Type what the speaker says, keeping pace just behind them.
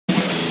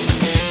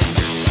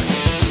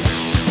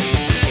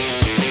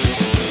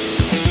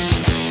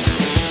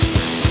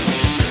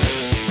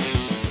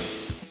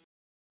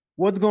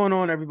What's going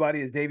on, everybody?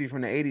 It's Davey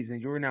from the 80s,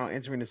 and you're now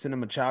entering the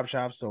Cinema Chop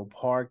Shop, so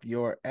park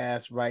your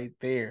ass right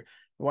there.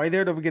 While you're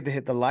there, don't forget to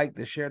hit the like,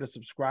 the share, the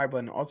subscribe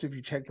button. Also, if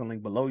you check the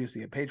link below, you'll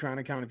see a Patreon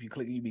account. If you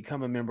click it, you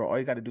become a member. All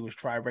you got to do is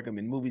try,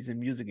 recommend movies and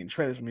music and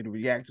trailers for me to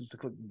react to, so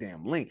click the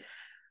damn link.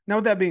 Now,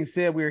 with that being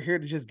said, we are here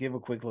to just give a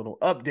quick little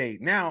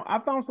update. Now, I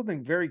found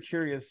something very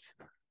curious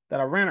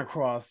that I ran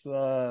across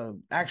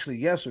actually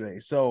yesterday.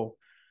 So,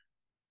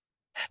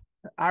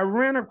 I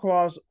ran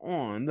across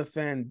on the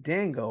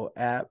Fandango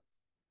app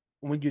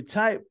when you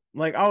type,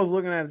 like I was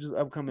looking at just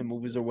upcoming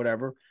movies or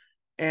whatever,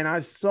 and I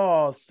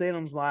saw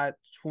Salem's Lot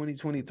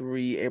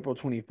 2023, April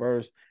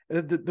 21st.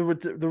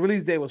 The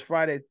release date was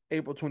Friday,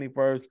 April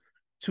 21st,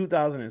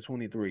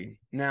 2023.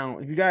 Now,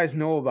 if you guys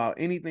know about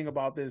anything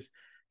about this,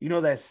 you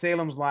know that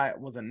Salem's Lot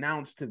was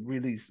announced to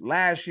release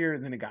last year,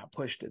 and then it got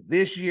pushed to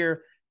this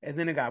year, and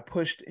then it got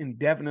pushed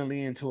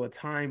indefinitely into a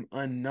time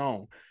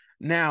unknown.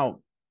 Now,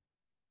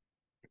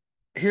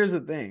 here's the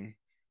thing.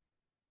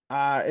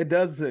 It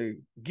does say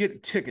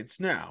get tickets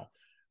now,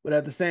 but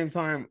at the same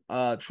time,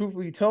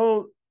 truthfully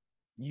told,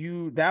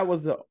 that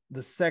was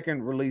the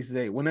second release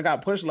date when it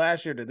got pushed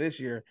last year to this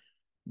year.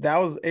 That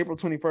was April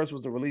 21st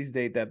was the release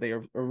date that they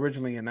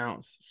originally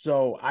announced.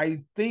 So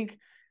I think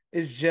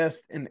it's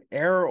just an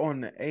error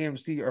on the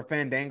AMC or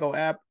Fandango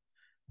app,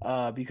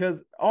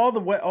 because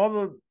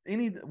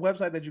any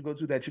website that you go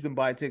to that you can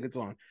buy tickets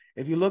on,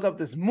 if you look up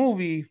this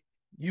movie,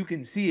 you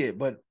can see it,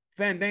 but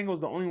Fandango is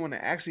the only one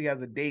that actually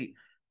has a date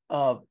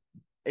of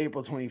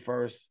April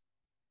 21st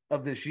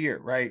of this year,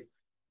 right?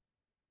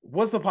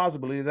 What's the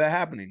possibility of that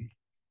happening?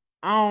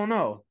 I don't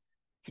know.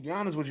 To be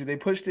honest with you, they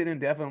pushed it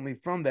indefinitely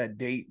from that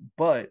date,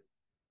 but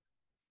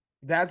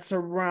that's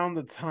around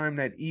the time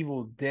that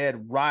Evil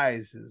Dead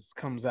Rises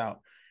comes out.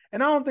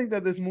 And I don't think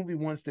that this movie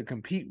wants to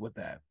compete with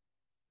that,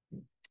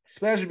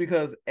 especially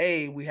because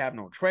A, we have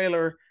no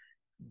trailer,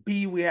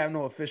 B, we have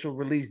no official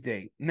release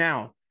date.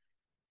 Now,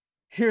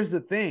 here's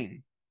the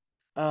thing.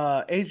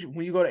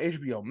 When you go to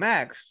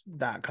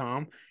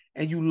hbomax.com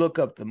and you look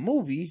up the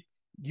movie,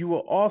 you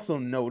will also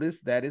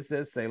notice that it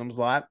says Salem's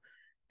Lot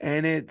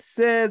and it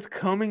says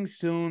coming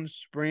soon,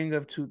 spring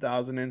of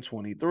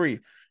 2023.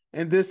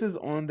 And this is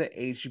on the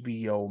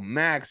HBO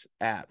Max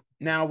app.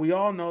 Now, we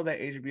all know that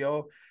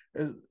HBO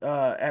is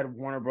at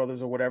Warner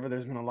Brothers or whatever,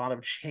 there's been a lot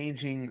of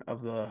changing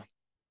of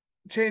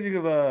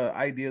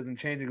ideas and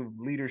changing of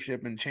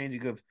leadership and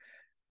changing of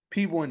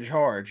people in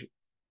charge.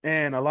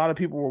 And a lot of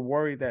people were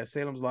worried that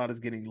Salem's Lot is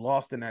getting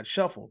lost in that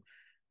shuffle.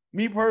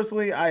 Me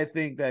personally, I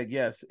think that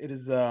yes, it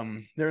is.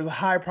 There's a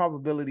high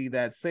probability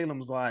that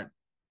Salem's Lot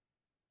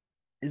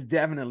is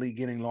definitely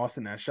getting lost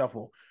in that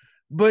shuffle.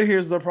 But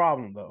here's the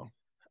problem, though.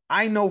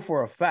 I know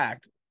for a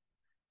fact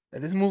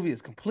that this movie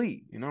is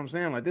complete. You know what I'm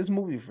saying? Like this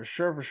movie for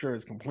sure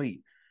is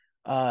complete.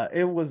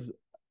 It was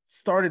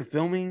started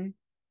filming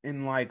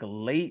in like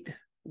late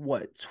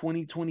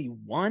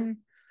 2021.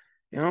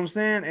 You know what I'm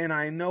saying? And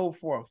I know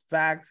for a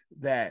fact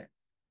that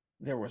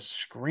there were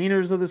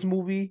screeners of this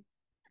movie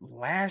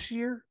last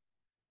year.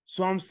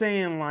 So I'm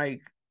saying,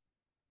 like,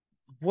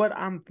 what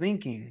I'm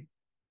thinking,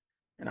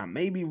 and I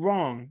may be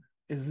wrong,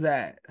 is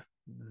that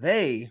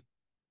they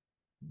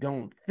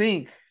don't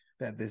think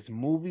that this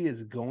movie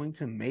is going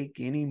to make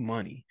any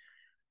money.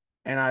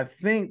 And I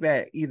think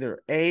that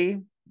either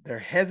A, they're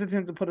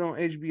hesitant to put it on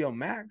HBO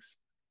Max,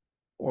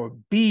 or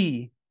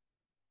B,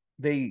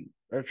 they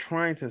are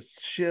trying to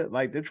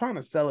they're trying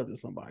to sell it to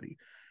somebody.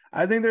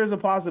 I think there's a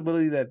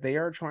possibility that they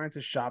are trying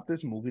to shop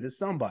this movie to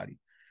somebody.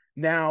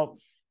 Now,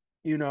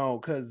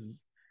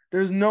 because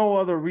there's no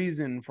other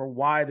reason for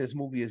why this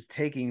movie is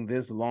taking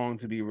this long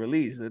to be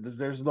released.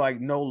 There's like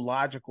no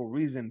logical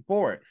reason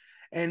for it.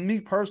 And me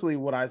personally,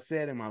 what I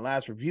said in my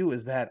last review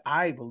is that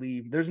I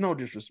believe, there's no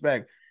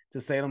disrespect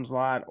to Salem's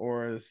Lot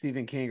or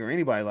Stephen King or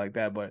anybody like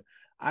that, but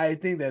I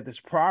think that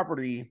this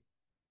property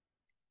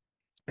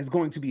is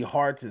going to be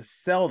hard to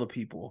sell to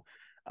people.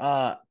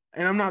 And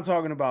I'm not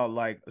talking about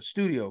like a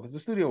studio, because the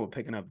studio will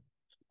pick it up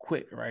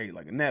quick, right?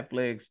 Like a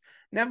Netflix.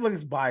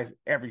 Netflix buys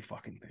every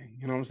fucking thing.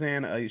 You know what I'm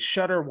saying? A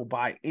Shutter will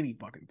buy any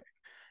fucking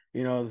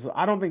thing. So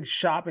I don't think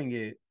shopping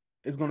it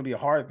is going to be a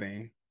hard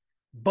thing,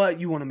 but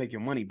you want to make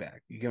your money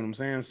back. You get what I'm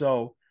saying?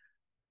 So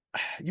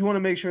you want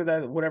to make sure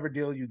that whatever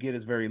deal you get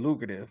is very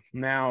lucrative.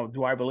 Now,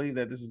 do I believe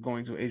that this is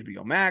going to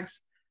HBO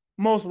Max?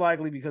 Most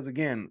likely, because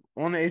again,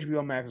 on the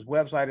HBO Max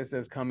website, it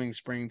says coming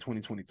spring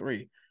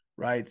 2023,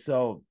 right?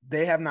 So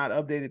they have not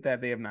updated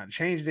that. They have not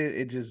changed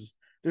it.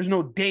 There's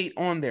no date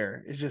on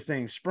there. It's just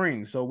saying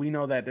spring. So we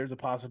know that there's a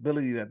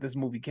possibility that this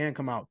movie can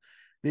come out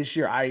this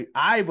year.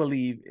 I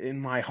believe in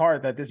my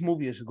heart that this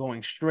movie is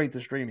going straight to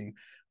streaming.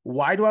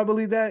 Why do I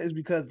believe that? Is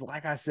because,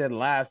 like I said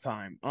last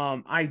time,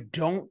 I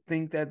don't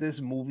think that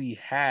this movie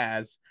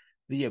has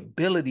the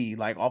ability,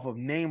 like off of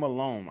name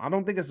alone. I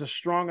don't think it's a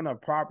strong enough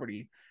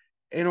property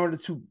in order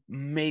to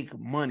make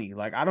money.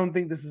 Like, I don't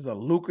think this is a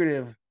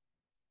lucrative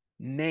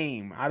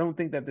name. I don't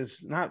think that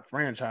this, not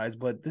franchise,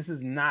 but this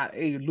is not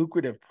a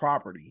lucrative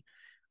property.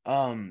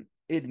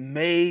 It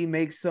may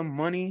make some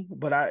money,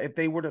 but if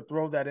they were to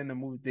throw that in the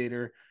movie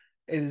theater,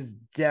 it is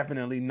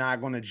definitely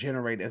not going to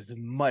generate as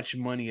much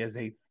money as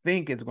they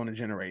think it's going to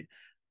generate.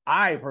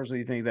 I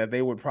personally think that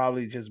they would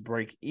probably just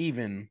break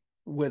even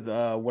with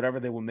whatever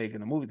they will make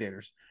in the movie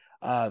theaters.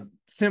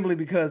 Simply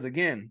because,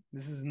 again,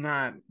 it's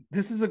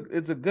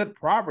a good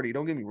property,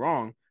 don't get me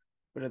wrong,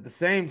 but at the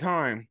same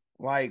time,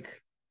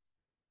 like,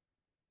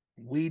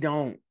 we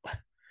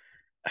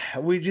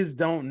just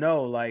don't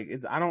know. Like,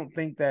 I don't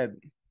think that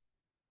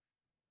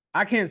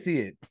I can't see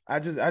it. I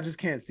just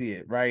can't see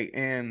it, right?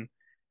 And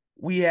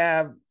we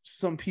have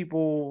some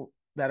people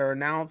that are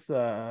announced.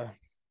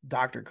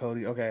 Dr.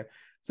 Cody. Okay,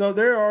 so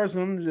there are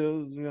some,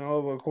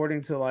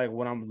 according to like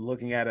what I'm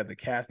looking at the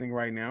casting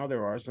right now,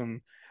 there are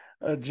some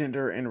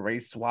gender and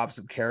race swaps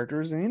of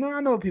characters, and I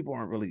know people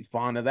aren't really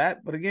fond of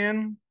that, but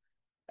again,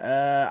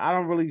 I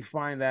don't really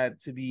find that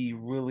to be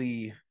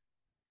really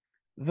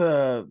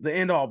the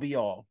end all be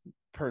all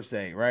per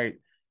se, right?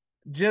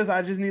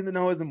 I just need to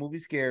know, is the movie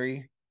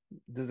scary?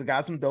 Does it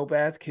got some dope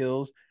ass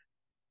kills?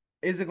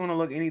 Is it going to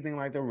look anything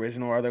like the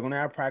original? Are they going to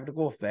have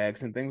practical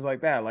effects and things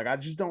like that? Like, I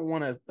just don't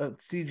want a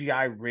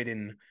CGI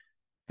ridden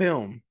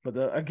film. But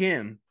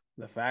again,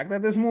 the fact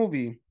that this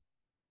movie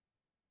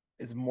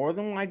is more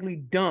than likely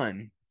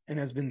done and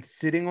has been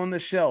sitting on the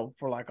shelf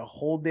for like a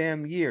whole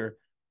damn year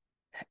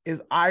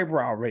is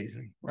eyebrow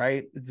raising,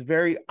 right? It's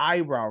very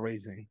eyebrow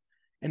raising.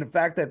 And the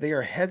fact that they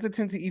are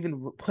hesitant to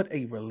even put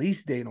a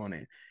release date on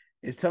it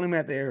is telling me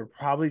that they're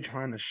probably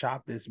trying to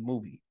shop this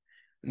movie.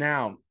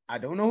 Now, I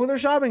don't know who they're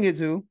shopping it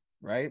to,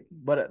 right?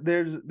 But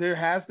there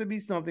has to be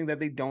something that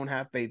they don't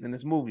have faith in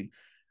this movie.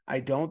 I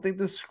don't think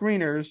the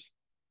screeners,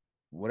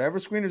 whatever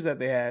screeners that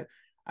they had,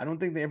 I don't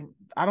think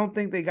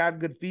they got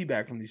good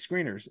feedback from these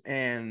screeners,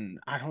 and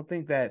I don't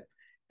think that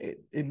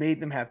it made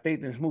them have faith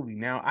in this movie.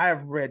 Now, I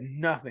have read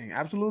nothing,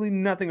 absolutely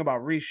nothing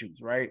about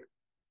reshoots, right?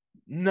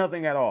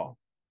 Nothing at all.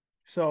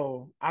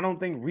 So I don't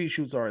think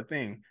reshoots are a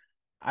thing.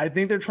 I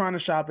think they're trying to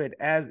shop it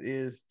as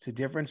is to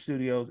different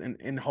studios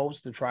in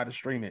hopes to try to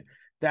stream it.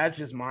 That's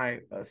just my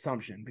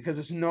assumption, because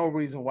there's no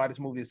reason why this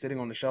movie is sitting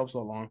on the shelf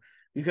so long.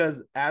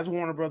 Because as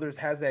Warner Brothers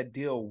has that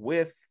deal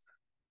with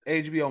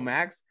HBO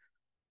Max,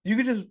 you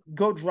could just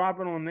go drop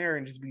it on there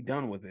and just be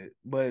done with it.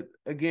 But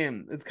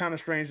again, it's kind of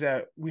strange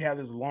that we have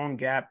this long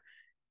gap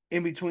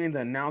in between the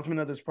announcement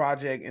of this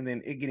project and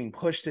then it getting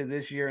pushed to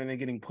this year and then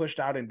getting pushed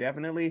out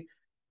indefinitely.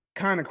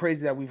 Kind of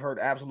crazy that we've heard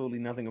absolutely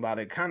nothing about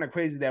it. Kind of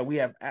crazy that we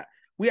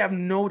have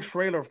no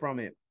trailer from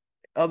it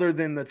other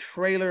than the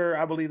trailer,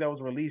 I believe, that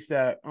was released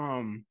at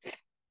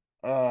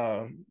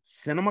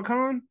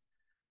CinemaCon.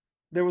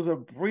 There was a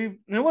brief,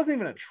 it wasn't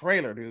even a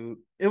trailer, dude.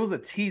 It was a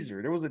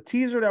teaser. There was a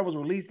teaser that was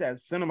released at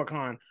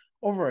CinemaCon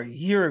over a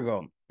year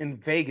ago in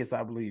Vegas,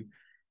 I believe.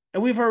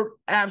 And we've heard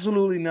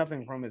absolutely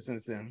nothing from it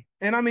since then.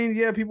 And I mean,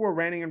 yeah, people were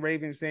ranting and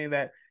raving saying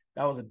that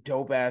was a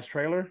dope ass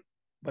trailer.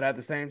 But at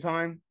the same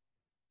time,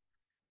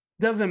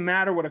 doesn't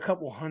matter what a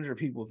couple hundred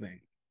people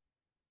think.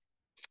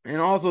 And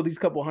also, these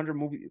couple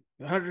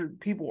hundred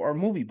people are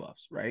movie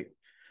buffs, right?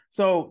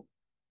 So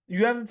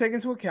you have to take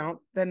into account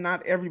that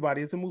not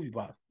everybody is a movie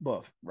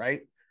buff,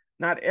 right?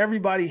 Not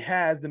everybody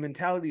has the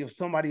mentality of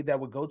somebody that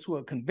would go to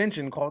a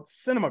convention called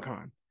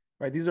CinemaCon,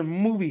 right? These are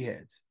movie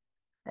heads,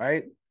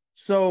 right?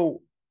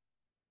 So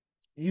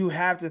you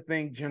have to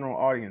think general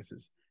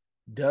audiences.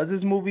 Does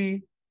it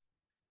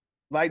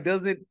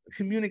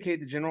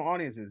communicate to general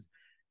audiences?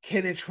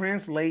 Can that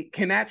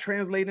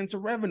translate into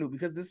revenue?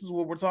 Because this is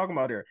what we're talking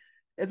about here.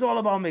 It's all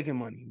about making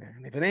money,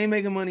 man. If it ain't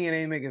making money, it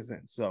ain't making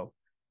sense. So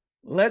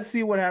let's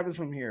see what happens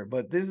from here.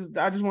 But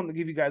I just wanted to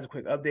give you guys a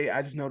quick update.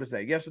 I just noticed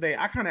that yesterday.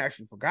 I kind of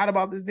actually forgot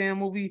about this damn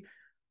movie.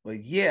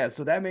 But yeah,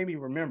 so that made me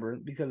remember,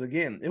 because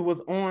again, it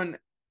was on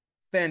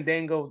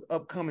Fandango's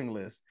upcoming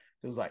list.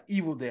 It was like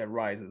Evil Dead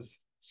Rises,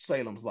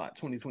 Salem's Lot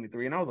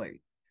 2023. And I was like,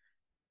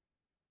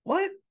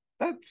 what?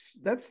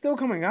 That's still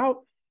coming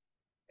out?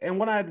 And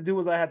what I had to do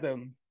was I had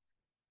to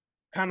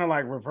kind of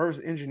like reverse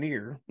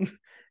engineer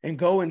and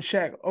go and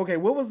check, okay,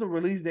 what was the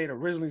release date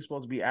originally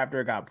supposed to be after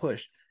it got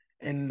pushed?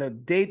 And the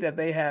date that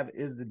they have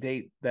is the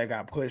date that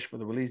got pushed for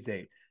the release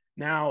date.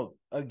 Now,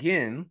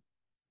 again,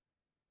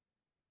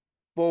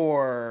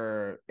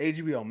 for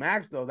HBO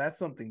Max, though, that's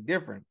something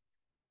different,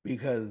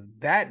 because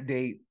that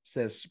date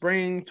says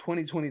spring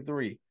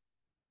 2023.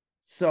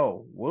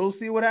 So we'll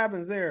see what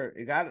happens there.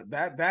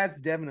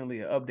 That's definitely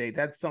an update.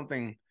 That's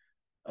something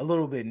a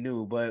little bit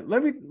new. But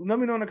let me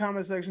know in the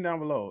comment section down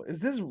below. Is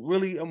this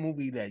really a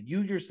movie that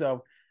you yourself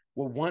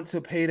will want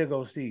to pay to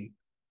go see?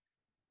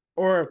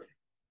 Or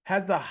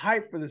has the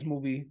hype for this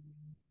movie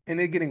and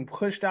it getting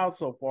pushed out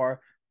so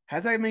far,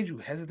 has that made you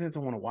hesitant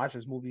to want to watch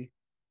this movie?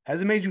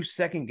 Has it made you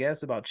second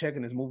guess about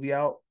checking this movie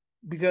out?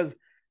 Because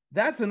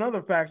that's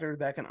another factor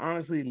that can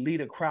honestly lead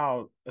a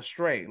crowd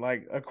astray.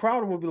 Like, a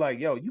crowd will be like,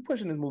 yo, you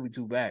pushing this movie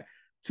too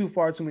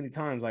far, too many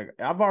times. Like,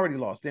 I've already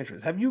lost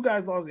interest. Have you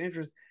guys lost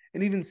interest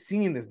in even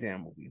seeing this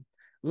damn movie?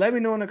 Let me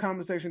know in the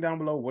comment section down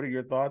below. What are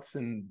your thoughts?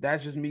 And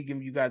that's just me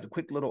giving you guys a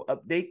quick little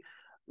update.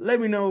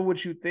 Let me know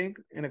what you think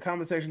in the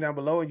comment section down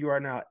below. And you are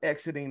now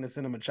exiting the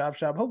Cinema Chop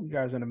Shop. Hope you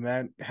guys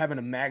are having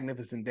a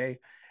magnificent day.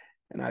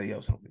 And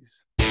adios,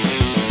 homies.